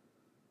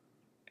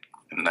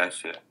 And that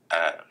shit,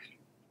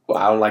 Well,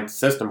 I don't like the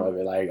system of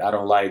it. Like, I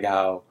don't like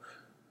how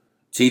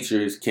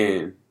teachers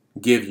can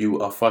give you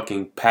a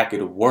fucking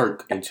packet of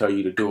work and tell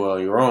you to do it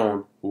on your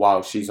own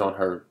while she's on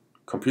her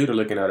computer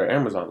looking at her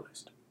Amazon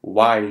list.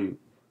 Why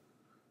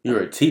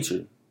you're a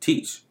teacher?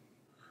 Teach.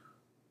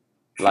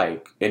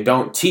 Like, and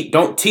don't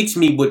teach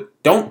me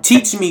what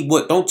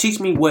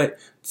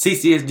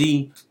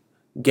CCSD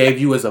gave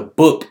you as a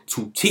book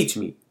to teach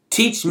me.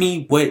 Teach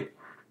me what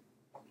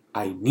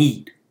I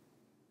need.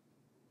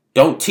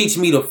 Don't teach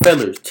me the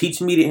fillers.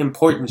 Teach me the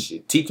important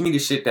shit. Teach me the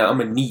shit that I'm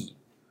gonna need.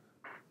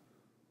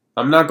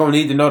 I'm not gonna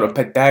need to know the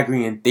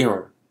Pythagorean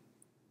theorem.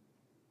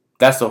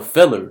 That's a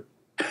filler.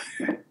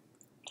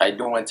 Like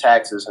doing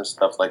taxes and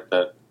stuff like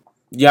that.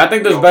 Yeah, I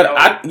think there's better.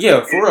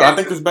 For real. I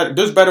think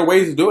there's better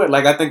ways to do it.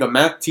 Like, I think a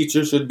math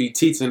teacher should be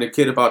teaching a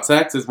kid about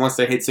taxes once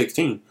they hit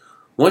 16.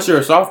 Once you're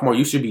a sophomore,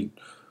 you should be,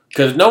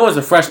 because no one's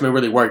a freshman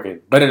really working.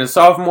 But in a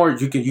sophomore,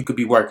 you could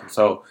be working.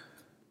 So,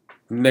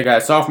 nigga,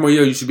 at sophomore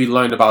year, you should be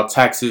learning about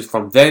taxes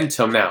from then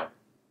till now.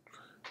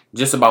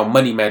 Just about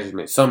money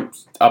management, some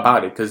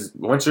about it. Because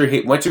once you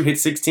hit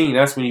 16,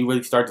 that's when you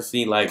really start to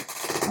see like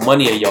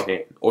money in your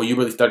hand, or you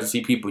really start to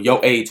see people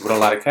your age with a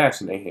lot of cash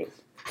in their hand.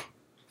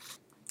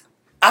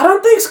 I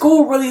don't think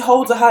school really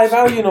holds a high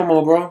value no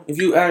more, bro.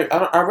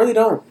 I really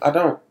don't. I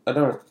don't.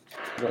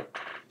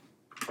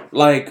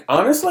 Like,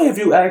 honestly, if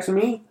you ask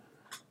me,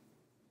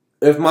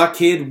 if my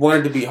kid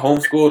wanted to be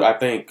homeschooled, I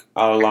think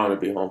I'll allow him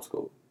to be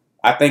homeschooled.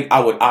 I think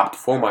I would opt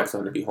for my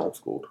son to be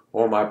homeschooled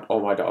or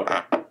my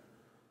daughter.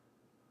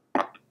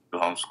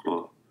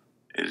 Homeschool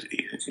is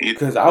easy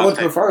because I would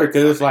prefer it.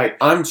 Because it's like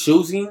I'm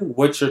choosing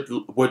what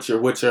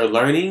you're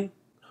learning,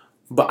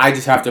 but I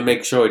just have to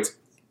make sure it's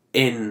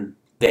in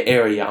the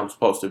area I'm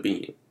supposed to be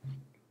in.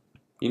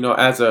 You know,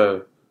 as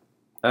a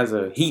as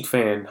a Heat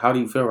fan, how do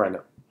you feel right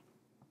now?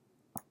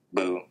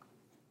 Boo.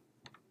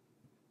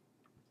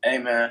 Hey,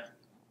 man.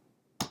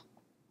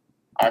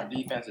 Our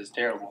defense is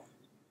terrible.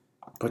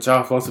 But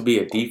y'all supposed to be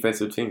a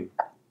defensive team.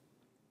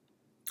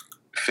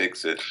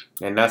 Fix it.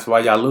 And that's why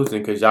y'all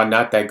losing, because y'all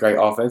not that great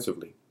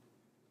offensively.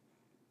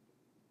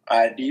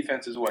 Our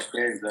defense is what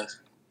carries us.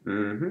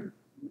 Mm-hmm.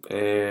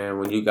 And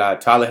when you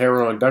got Tyler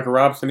Herro and Duncan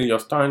Robinson in your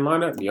starting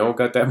lineup, you don't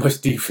got that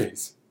much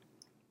defense.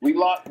 We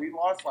lost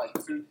like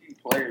 2 key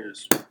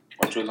players,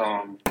 which was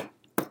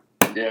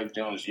Derek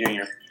Jones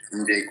Jr.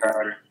 and Jay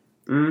Carter.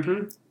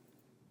 Mm-hmm.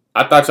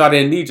 I thought y'all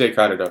didn't need Jay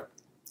Carter, though.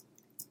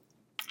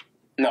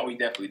 No, we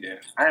definitely did.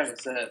 I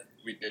haven't said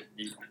we did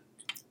need him.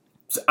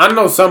 I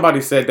know somebody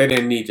said they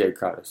didn't need Jay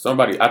Carter.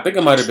 Somebody, I think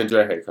it might have been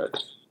Dre Carter.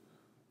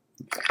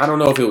 I don't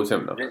know if it was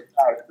him, though. Jay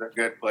Carter's a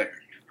good player.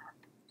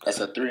 That's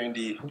a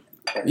 3-and-D.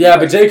 Yeah,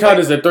 but Jay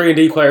Carter's a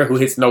 3-and-D player who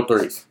hits no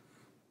threes.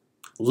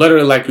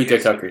 Literally like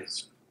PJ Tucker.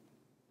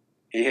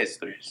 He hits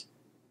threes.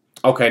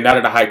 Okay, not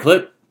at a high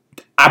clip.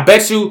 I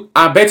bet you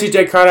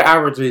Jay Carter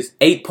averages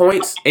 8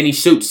 points and he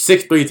shoots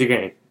 6 threes a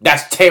game.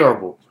 That's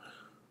terrible.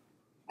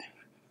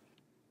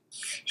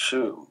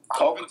 Shoot.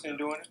 Covington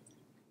doing it?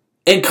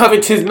 And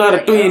Covington's not a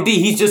 3-and-D.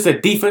 He's just a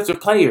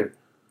defensive player.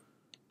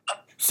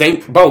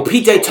 Bro,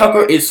 PJ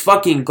Tucker is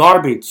fucking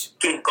garbage.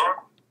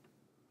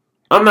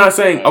 I'm not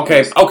saying,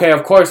 okay,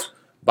 of course.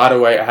 By the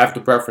way, I have to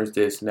preference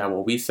this. Now,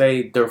 when we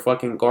say they're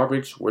fucking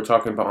garbage, we're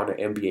talking about on the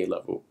NBA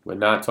level. We're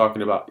not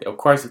talking about, of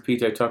course, if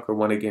PJ Tucker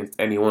won against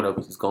any one of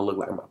us, it's going to look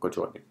like Michael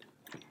Jordan.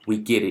 We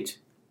get it.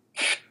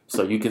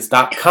 So you can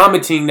stop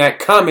commenting that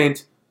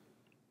comment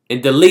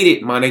and delete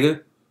it, my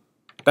nigga.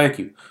 Thank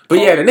you. But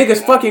yeah, the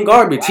nigga's fucking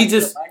garbage. He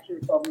just... Actually,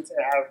 Covington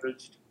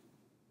averaged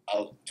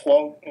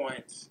 12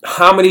 points.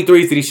 How many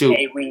threes did he shoot?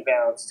 8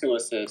 rebounds, 2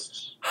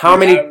 assists. How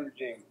many?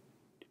 Averaging,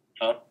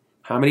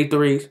 How many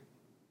threes?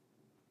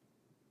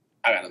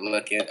 I gotta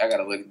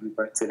look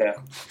deeper to that.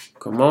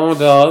 Come on,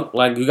 dog.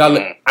 Like, you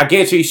gotta I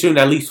guarantee he's shooting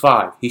at least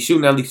 5. He's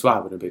shooting at least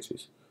 5 with the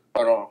bitches.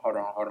 Hold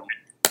on.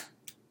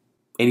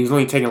 And he's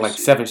only taking like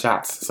 7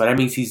 shots. So that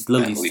means he's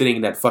literally sitting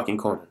in that fucking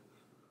corner.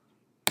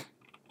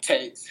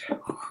 Takes.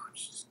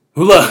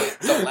 Look.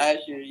 So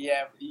last year he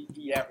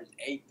averaged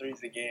 8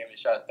 threes a game and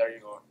shot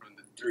 31 from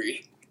the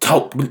 3.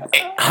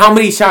 How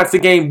many shots a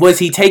game was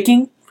he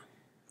taking?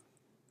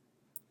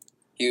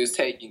 He was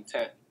taking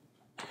 10.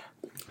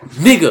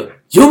 Nigga,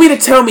 you mean to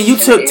tell me you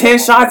took 10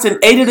 shots and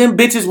 8 of them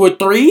bitches were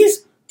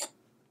threes?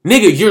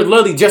 Nigga, you're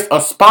literally just a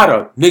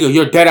spotter. Nigga,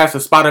 you're dead ass a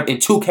spotter in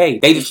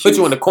 2K. They just put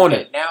you in the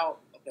corner.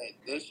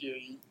 This year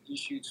he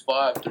shoots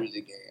 5 threes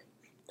a game.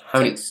 How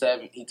many?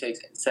 He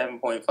takes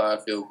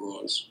 7.5 field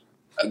goals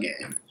a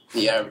game.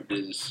 He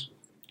averages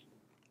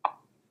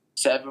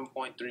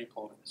 7.3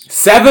 points.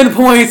 7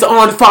 points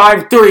on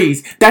 5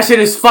 threes. That shit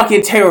is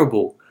fucking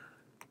terrible.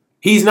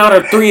 He's not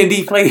a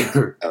 3-and-D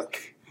player.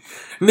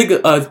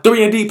 Nigga, a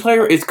 3-and-D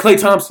player is Klay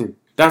Thompson.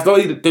 That's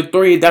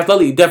literally that's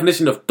literally the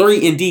definition of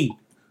 3-and-D.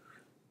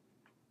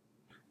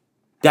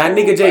 That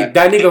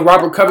nigga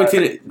Robert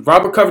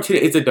Covington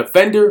is a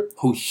defender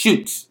who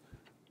shoots.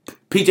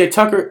 PJ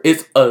Tucker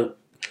is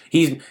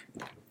these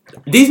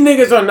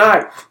niggas are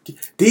not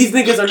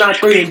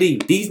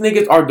 3-and-D. These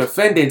niggas are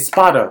defending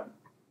spotter.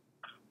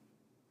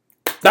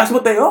 That's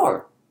what they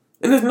are.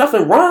 And there's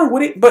nothing wrong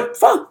with it, but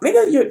fuck,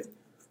 nigga,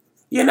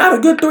 you're not a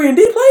good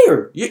 3-and-D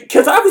player.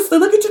 Because obviously,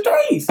 look at your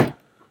threes.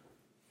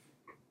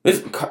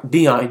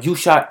 Dion, you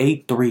shot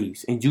 8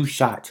 threes, and you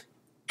shot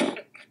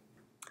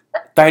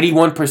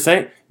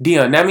 31%.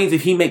 Dion, that means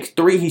if he makes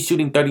 3, he's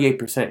shooting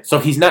 38%. So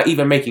he's not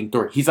even making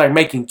 3. He's like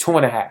making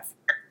 2.5.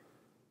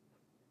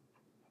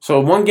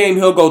 So one game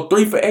he'll go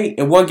 3 for 8,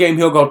 and one game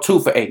he'll go 2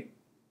 for 8.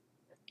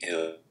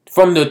 Yeah.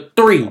 From the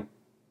 3.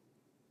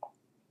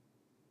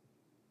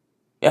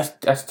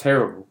 That's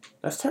terrible.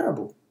 That's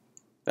terrible.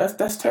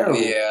 That's terrible.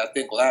 Yeah, I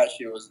think last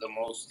year was the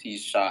most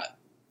he's shot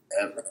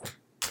ever.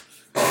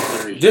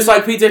 Just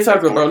like PJ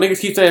Tucker, bro.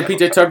 Niggas keep saying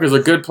PJ Tucker's a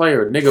good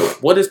player.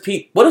 Nigga, what is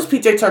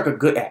PJ Tucker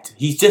good at?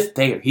 He's just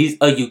there. He's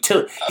a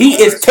utility.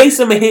 He is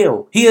Taysom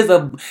Hill. He is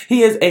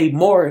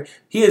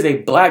a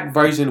black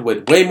version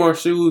with way more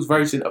shoes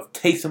version of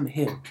Taysom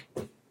Hill.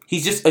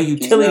 He's just a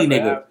utility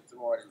nigga.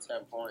 More than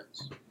 10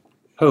 points.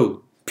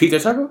 Who?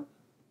 PJ Tucker?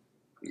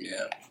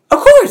 Yeah. Of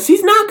course,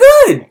 he's not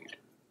good.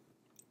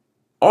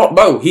 Oh,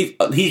 bro, he's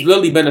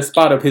literally been a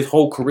spot up his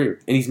whole career,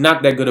 and he's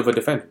not that good of a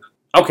defender.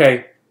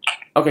 Okay,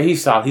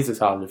 he's solid. He's a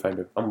solid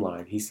defender. I'm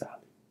lying. He's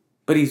solid.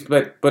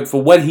 But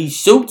for what he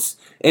shoots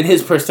and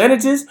his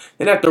percentages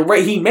and at the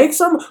rate he makes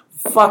them,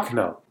 fuck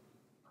no.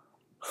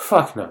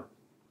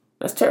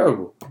 That's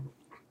terrible.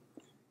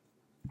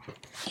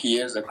 He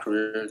has a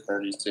career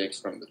 36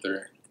 from the 3.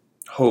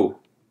 Who?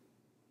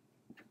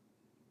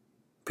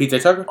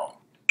 PJ Tucker?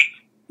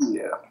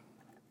 Yeah.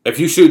 If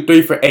you shoot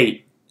 3 for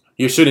 8,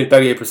 you're shooting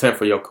 38%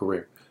 for your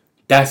career.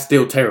 That's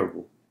still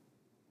terrible.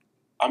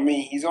 I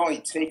mean, he's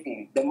only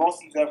taking the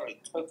most he's ever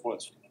took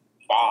was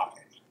 5.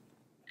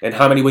 And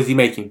how many was he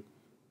making?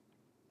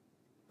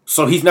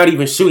 So he's not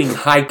even shooting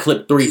high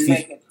clip threes.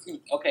 He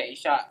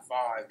shot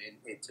 5 and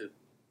hit 2.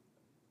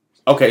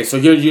 Okay, so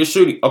you're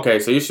shooting. Okay,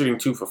 so you're shooting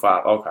 2 for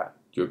 5. Okay,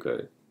 you're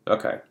good.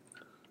 Okay,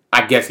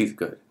 I guess he's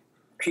good.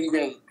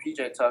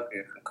 PJ Tucker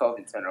and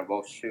Covington are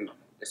both shooting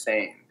the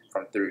same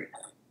from 3.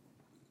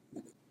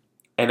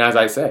 And as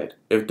I said,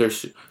 if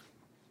there's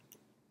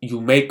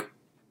you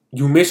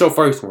miss your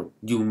first one,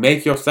 you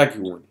make your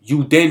second one,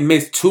 you then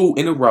miss 2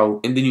 in a row,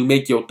 and then you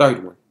make your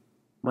third one.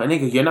 My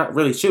nigga, you're not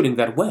really shooting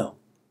that well.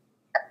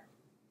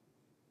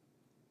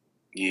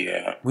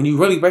 Yeah. When you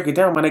really break it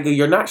down, my nigga,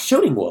 you're not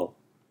shooting well.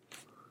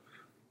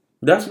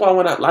 That's why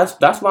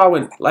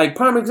when like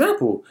prime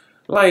example,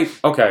 like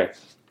okay,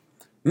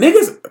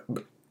 niggas.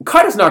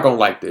 Curtis not gonna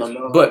like this,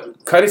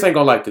 but Curtis ain't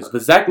gonna like this.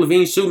 But Zach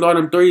LaVine shooting all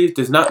them threes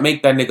does not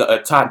make that nigga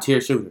a top tier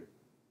shooter.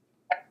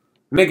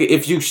 Nigga,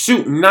 if you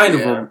shoot 9 of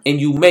them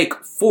and you make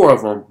 4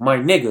 of them, my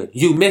nigga,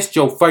 you missed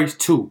your first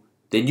 2.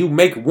 Then you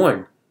make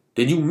 1.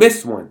 Then you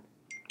miss 1.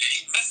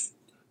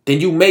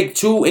 Then you make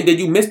 2 and then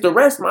you miss the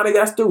rest, my nigga.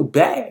 That's still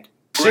bad.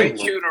 Great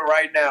shooter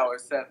right now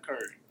is Seth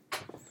Curry.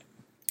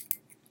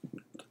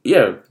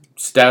 Yeah,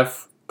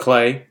 Steph,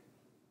 Clay,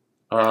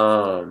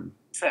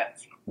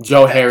 Seth.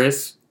 Joe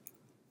Harris.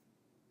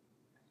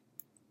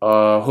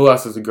 Who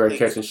else is a great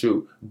catch and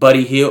shoot?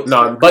 Buddy Hield.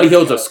 No, Buddy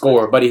Hield's a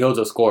scorer. But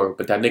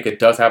that nigga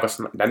does have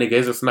that nigga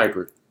is a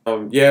sniper.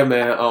 Yeah,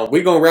 man.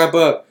 We gonna wrap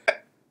up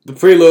the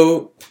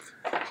prelude.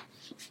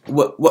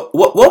 What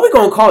we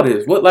gonna call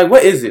this?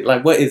 What is it?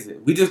 Like, what is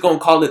it? We just gonna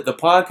call it the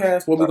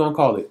podcast? What we gonna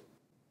call it?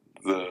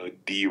 The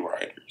D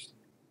Riders.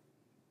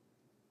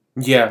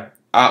 Yeah,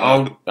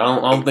 I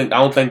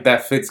don't think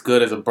that fits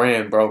good as a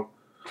brand, bro.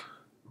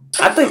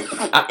 I think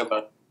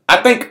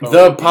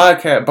the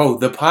podcast, bro.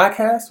 The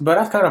podcast, but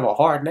that's kind of a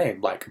hard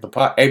name. Like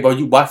Hey, bro,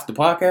 you watched the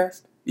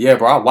podcast? Yeah,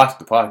 bro, I watched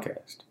the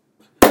podcast.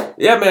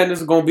 Yeah, man, this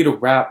is gonna be the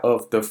wrap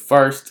of the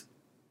first.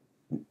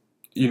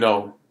 You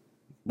know,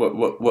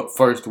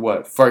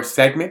 first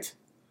segment?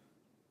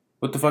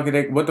 What the fuck did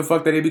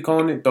they be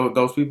calling it?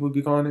 Those people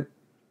be calling it.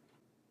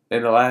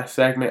 In the last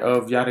segment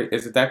of Yada,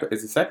 is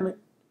it segment?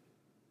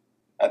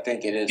 I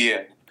think it is.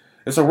 Yeah.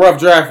 It's a rough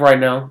draft right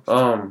now.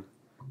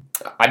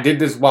 I did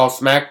this while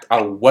smacked.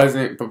 I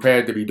wasn't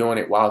prepared to be doing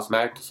it while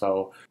smacked,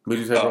 so what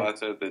did you say, bro? I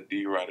said the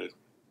D Riders.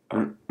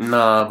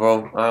 Nah,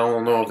 bro. I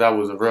don't know if that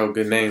was a real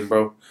good name,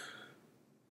 bro.